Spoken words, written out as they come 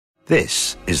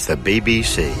This is the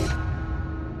BBC.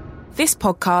 This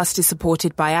podcast is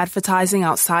supported by advertising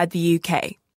outside the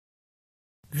UK.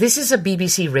 This is a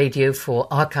BBC Radio 4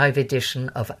 archive edition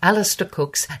of Alistair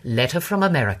Cook's Letter from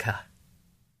America.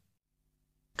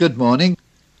 Good morning.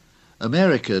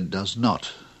 America does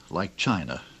not, like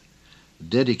China,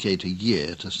 dedicate a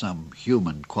year to some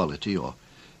human quality or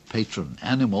patron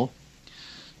animal,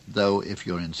 though if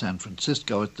you're in San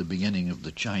Francisco at the beginning of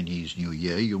the Chinese New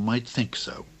Year, you might think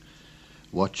so,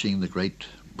 watching the great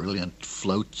brilliant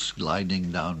floats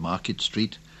gliding down Market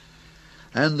Street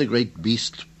and the great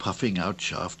beast puffing out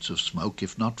shafts of smoke,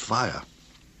 if not fire.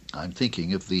 I'm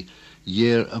thinking of the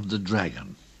Year of the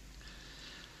Dragon.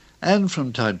 And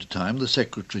from time to time, the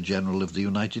Secretary-General of the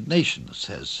United Nations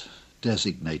has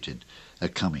designated a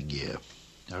coming year.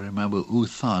 I remember U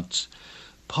Thant's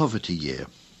Poverty Year,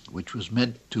 which was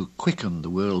meant to quicken the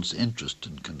world's interest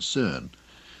and concern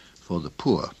for the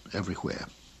poor everywhere.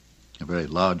 A very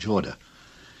large order.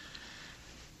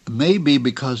 Maybe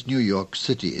because New York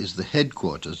City is the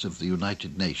headquarters of the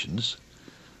United Nations,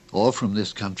 or from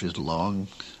this country's long,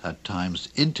 at times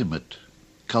intimate,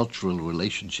 cultural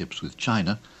relationships with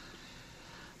China,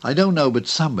 I don't know, but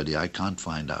somebody, I can't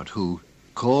find out who,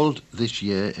 called this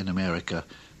year in America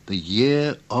the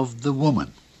Year of the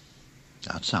Woman.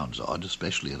 That sounds odd,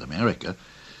 especially in America,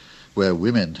 where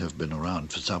women have been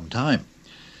around for some time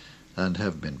and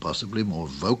have been possibly more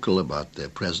vocal about their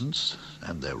presence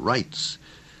and their rights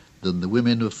than the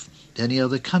women of any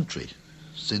other country,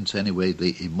 since anyway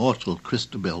the immortal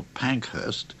Christabel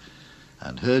Pankhurst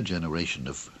and her generation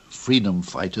of freedom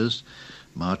fighters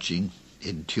marching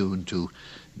in tune to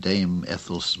Dame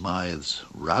Ethel Smythe's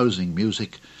rousing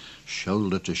music,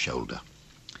 shoulder to shoulder.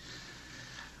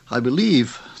 I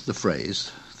believe the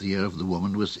phrase, the Year of the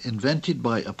Woman, was invented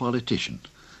by a politician,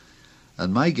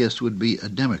 and my guess would be a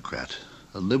Democrat,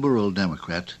 a liberal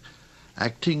Democrat,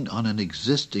 acting on an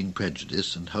existing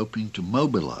prejudice and hoping to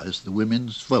mobilize the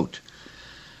women's vote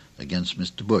against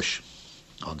Mr. Bush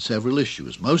on several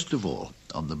issues, most of all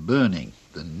on the burning,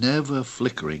 the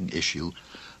never-flickering issue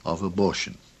of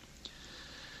abortion.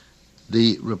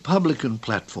 The Republican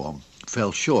platform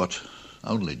fell short,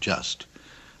 only just,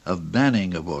 of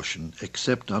banning abortion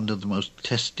except under the most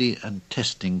testy and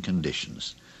testing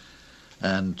conditions.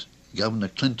 And Governor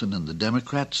Clinton and the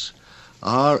Democrats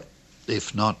are,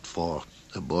 if not for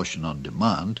abortion on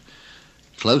demand,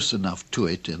 close enough to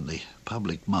it in the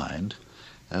public mind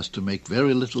as to make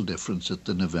very little difference at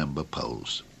the November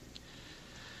polls.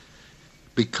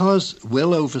 Because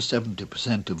well over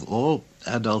 70% of all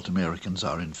adult Americans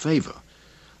are in favor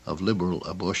of liberal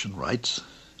abortion rights,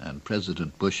 and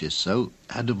President Bush is so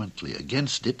adamantly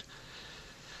against it,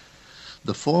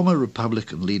 the former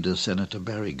Republican leader, Senator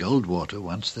Barry Goldwater,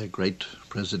 once their great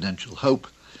presidential hope,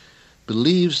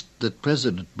 believes that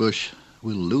President Bush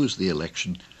will lose the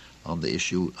election on the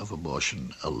issue of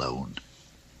abortion alone.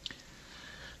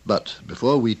 But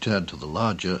before we turn to the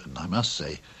larger, and I must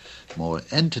say, more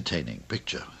entertaining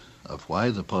picture of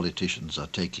why the politicians are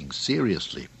taking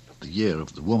seriously the Year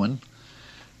of the Woman,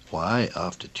 why,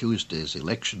 after Tuesday's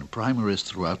election primaries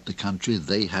throughout the country,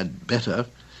 they had better,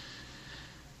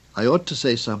 I ought to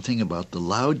say something about the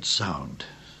loud sound,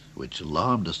 which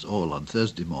alarmed us all on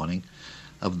Thursday morning,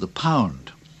 of the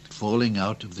pound falling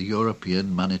out of the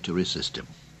European monetary system.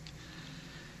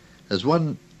 As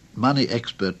one money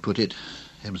expert put it,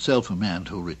 himself a man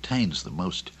who retains the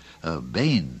most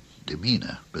urbane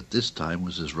demeanour, but this time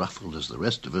was as ruffled as the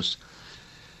rest of us,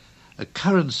 a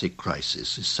currency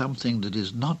crisis is something that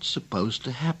is not supposed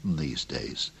to happen these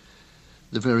days.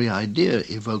 The very idea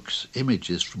evokes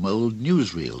images from old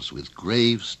newsreels with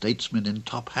grave statesmen in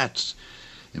top hats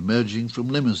emerging from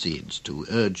limousines to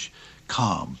urge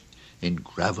calm in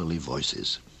gravelly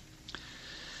voices.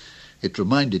 It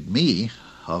reminded me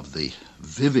of the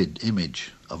vivid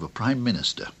image of a prime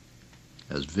minister,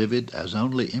 as vivid as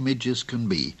only images can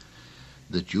be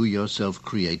that you yourself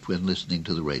create when listening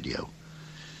to the radio.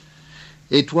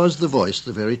 It was the voice,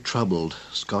 the very troubled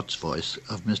Scots voice,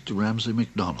 of Mr. Ramsay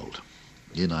MacDonald,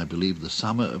 in, I believe, the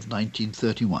summer of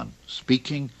 1931,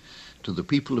 speaking to the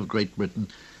people of Great Britain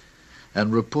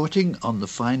and reporting on the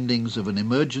findings of an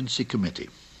emergency committee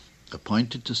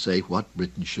appointed to say what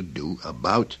Britain should do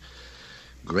about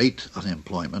great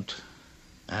unemployment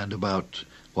and about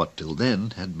what till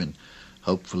then had been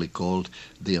hopefully called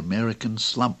the American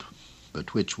slump,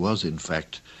 but which was in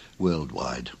fact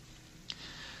worldwide.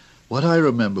 What I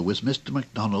remember was Mr.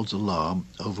 MacDonald's alarm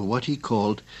over what he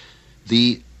called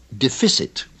the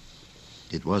deficit.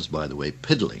 It was, by the way,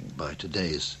 piddling by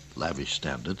today's lavish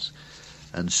standards,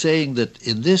 and saying that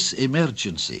in this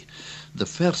emergency the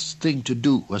first thing to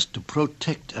do was to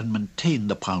protect and maintain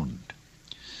the pound.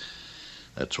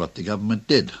 That's what the government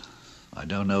did. I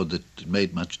don't know that it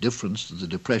made much difference to the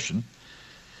Depression,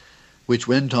 which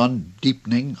went on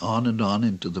deepening on and on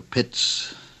into the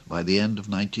pits by the end of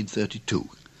 1932,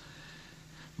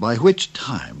 by which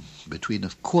time between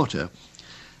a quarter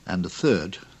and a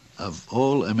third of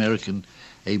all American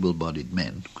able-bodied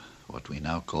men, what we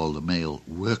now call the male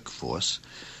workforce,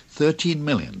 13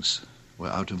 millions were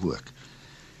out of work.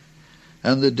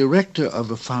 And the director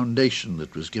of a foundation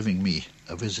that was giving me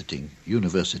a visiting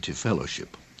university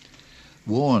fellowship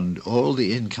warned all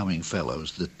the incoming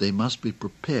fellows that they must be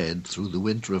prepared through the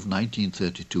winter of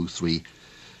 1932-3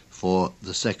 for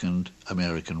the Second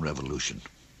American Revolution.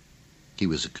 He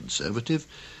was a conservative,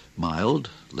 mild,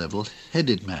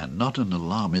 level-headed man, not an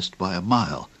alarmist by a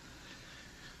mile.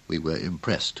 We were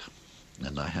impressed,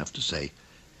 and I have to say,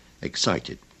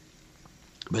 excited.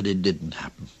 But it didn't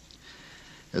happen.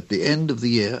 At the end of the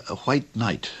year, a white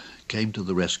knight came to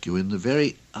the rescue in the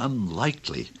very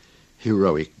unlikely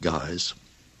heroic guise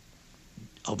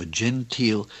of a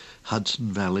genteel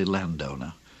Hudson Valley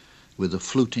landowner with a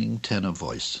fluting tenor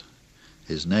voice.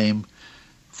 His name,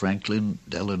 Franklin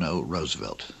Delano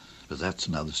Roosevelt. But that's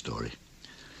another story.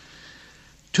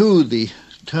 To the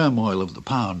turmoil of the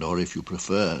pound, or if you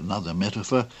prefer another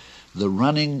metaphor, the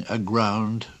running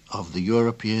aground of the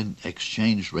European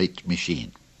exchange rate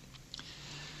machine.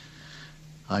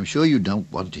 I'm sure you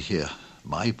don't want to hear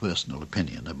my personal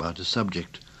opinion about a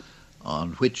subject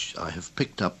on which I have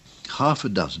picked up half a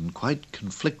dozen quite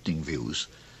conflicting views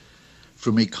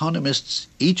from economists,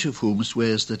 each of whom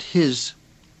swears that his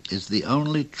is the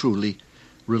only truly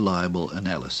reliable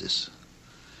analysis.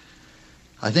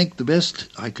 I think the best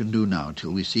I can do now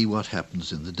till we see what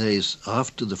happens in the days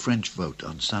after the French vote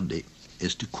on Sunday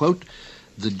is to quote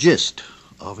the gist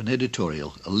of an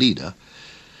editorial, a leader,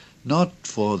 not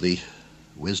for the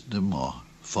wisdom or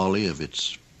folly of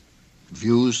its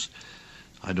views.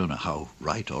 I don't know how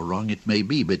right or wrong it may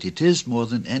be, but it is, more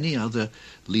than any other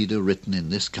leader written in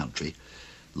this country,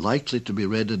 likely to be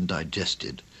read and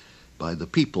digested by the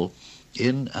people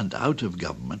in and out of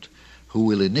government who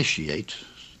will initiate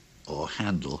or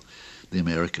handle the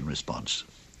American response.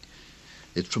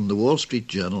 It's from the Wall Street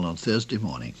Journal on Thursday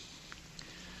morning.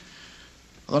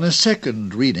 On a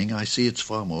second reading, I see it's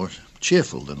far more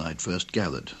cheerful than I'd first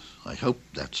gathered. I hope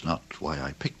that's not why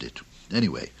I picked it.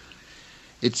 Anyway,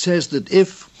 it says that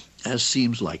if, as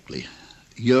seems likely,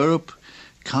 Europe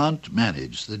can't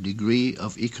manage the degree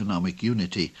of economic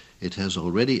unity it has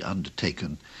already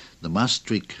undertaken, the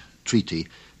Maastricht Treaty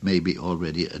may be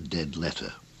already a dead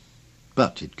letter.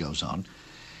 But, it goes on,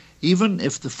 even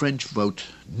if the French vote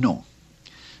no,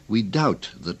 we doubt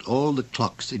that all the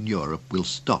clocks in Europe will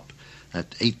stop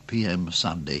at 8 p.m.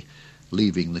 Sunday,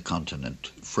 leaving the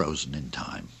continent frozen in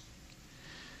time.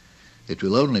 It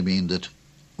will only mean that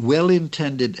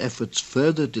well-intended efforts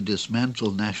further to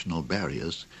dismantle national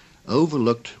barriers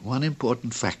overlooked one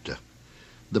important factor,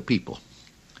 the people.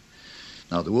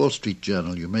 Now, the Wall Street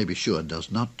Journal, you may be sure,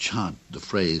 does not chant the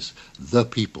phrase, the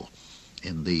people,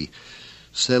 in the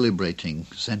celebrating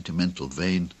sentimental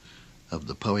vein of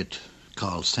the poet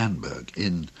Carl Sandburg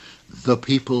in The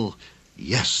People,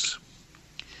 Yes.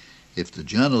 If the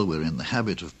journal were in the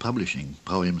habit of publishing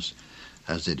poems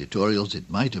as editorials, it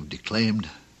might have declaimed,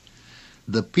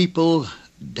 the people,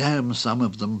 damn some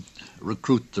of them,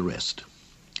 recruit the rest.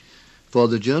 For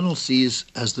the journal sees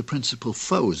as the principal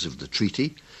foes of the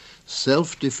treaty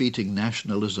self-defeating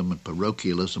nationalism and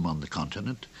parochialism on the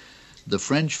continent, the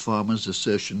French farmer's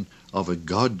assertion of a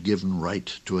God-given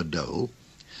right to a dole,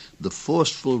 the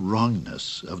forceful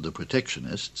wrongness of the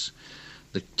protectionists,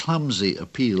 the clumsy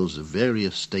appeals of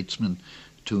various statesmen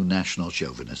to national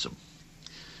chauvinism.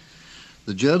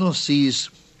 The journal sees,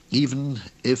 even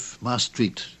if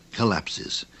Maastricht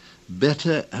collapses,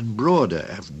 better and broader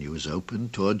avenues open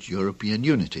towards European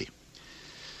unity.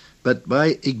 But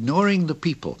by ignoring the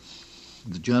people,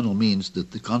 the journal means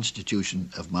that the Constitution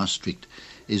of Maastricht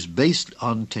is based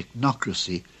on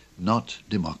technocracy, not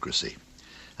democracy.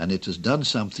 And it has done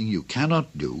something you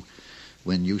cannot do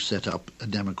when you set up a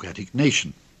democratic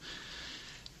nation.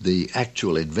 The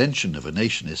actual invention of a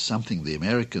nation is something the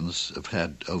Americans have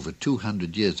had over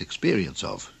 200 years' experience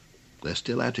of. They're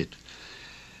still at it.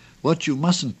 What you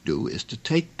mustn't do is to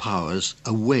take powers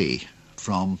away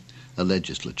from a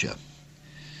legislature.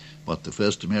 What the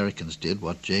first Americans did,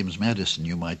 what James Madison,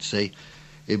 you might say,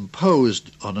 imposed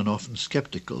on an often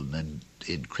skeptical and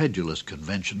incredulous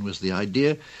convention, was the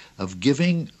idea of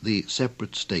giving the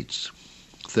separate states,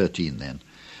 13 then,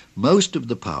 most of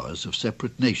the powers of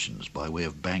separate nations by way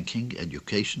of banking,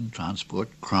 education, transport,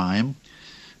 crime,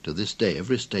 to this day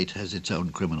every state has its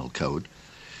own criminal code,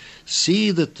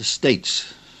 see that the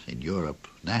states in Europe,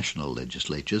 national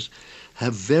legislatures,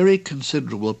 have very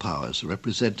considerable powers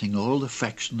representing all the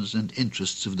factions and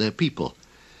interests of their people,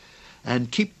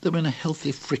 and keep them in a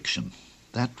healthy friction.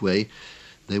 That way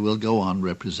they will go on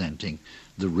representing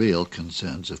the real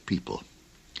concerns of people.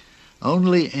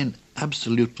 Only in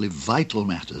absolutely vital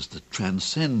matters that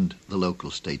transcend the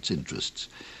local state's interests,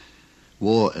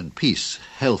 war and peace,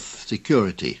 health,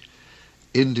 security,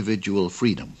 individual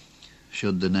freedom,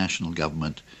 should the national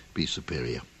government be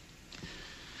superior.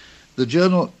 The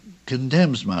journal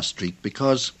condemns Maastricht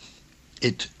because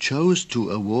it chose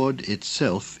to award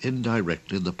itself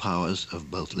indirectly the powers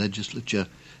of both legislature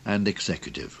and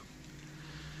executive.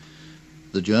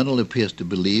 The journal appears to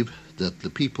believe that the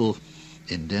people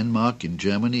in Denmark, in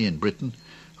Germany, in Britain,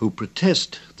 who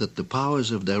protest that the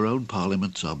powers of their own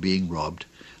parliaments are being robbed,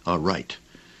 are right,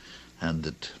 and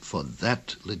that for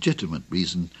that legitimate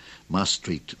reason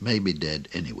Maastricht may be dead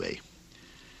anyway.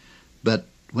 But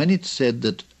when it's said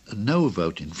that a no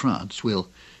vote in France will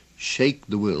shake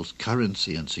the world's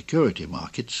currency and security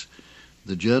markets,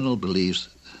 the journal believes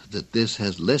that this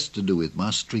has less to do with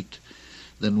Maastricht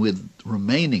than with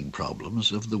remaining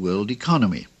problems of the world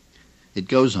economy. It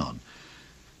goes on.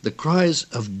 The cries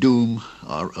of doom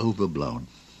are overblown.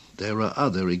 There are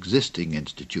other existing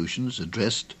institutions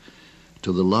addressed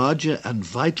to the larger and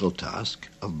vital task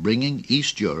of bringing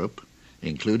East Europe,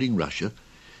 including Russia,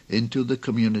 into the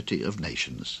community of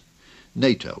nations.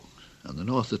 NATO and the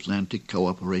North Atlantic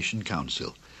Cooperation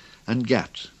Council, and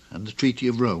GATT and the Treaty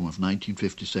of Rome of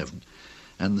 1957,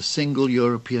 and the Single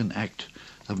European Act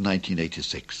of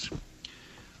 1986.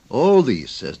 All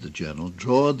these, says the journal,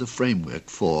 draw the framework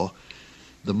for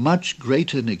the much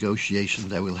greater negotiation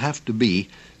there will have to be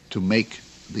to make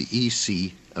the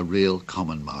EC a real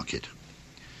common market.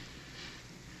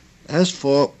 As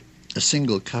for a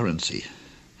single currency,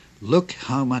 look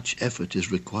how much effort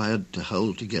is required to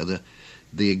hold together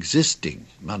the existing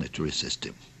monetary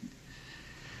system.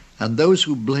 And those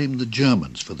who blame the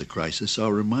Germans for the crisis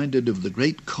are reminded of the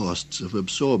great costs of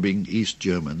absorbing East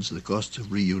Germans, the costs of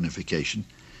reunification,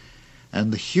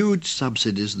 and the huge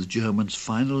subsidies the Germans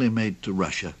finally made to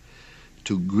Russia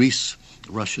to grease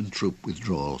Russian troop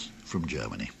withdrawals from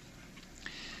Germany.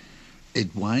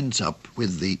 It winds up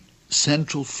with the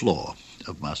central flaw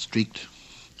of Maastricht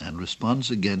and responds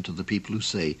again to the people who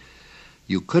say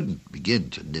you couldn't begin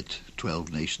to knit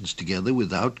 12 nations together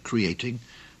without creating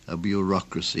a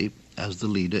bureaucracy as the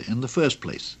leader in the first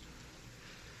place.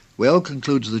 Well,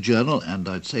 concludes the journal, and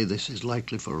I'd say this is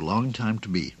likely for a long time to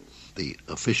be the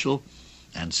official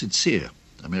and sincere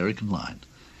American line.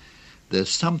 There's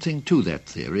something to that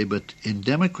theory, but in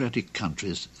democratic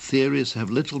countries, theories have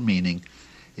little meaning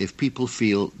if people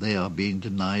feel they are being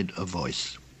denied a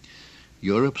voice.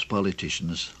 Europe's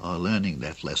politicians are learning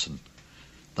that lesson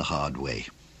the hard way.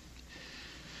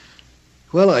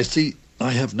 Well, I see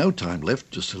I have no time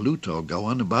left to salute or go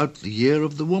on about the Year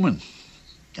of the Woman,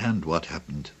 and what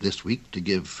happened this week to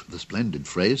give the splendid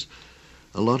phrase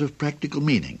a lot of practical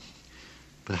meaning.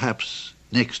 Perhaps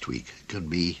next week can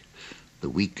be the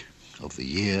week of the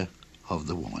Year of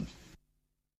the Woman.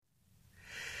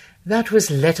 That was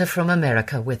Letter from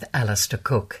America with Alistair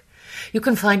Cook. You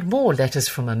can find more Letters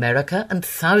from America and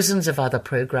thousands of other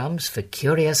programs for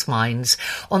curious minds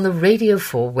on the Radio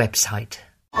 4 website.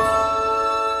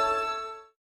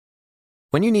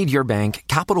 When you need your bank,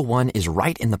 Capital One is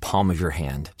right in the palm of your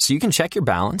hand, so you can check your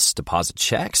balance, deposit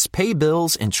checks, pay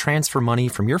bills, and transfer money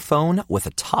from your phone with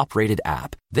a top-rated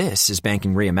app. This is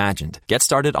banking reimagined. Get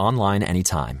started online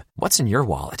anytime. What's in your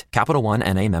wallet? Capital One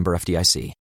N.A. member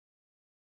FDIC.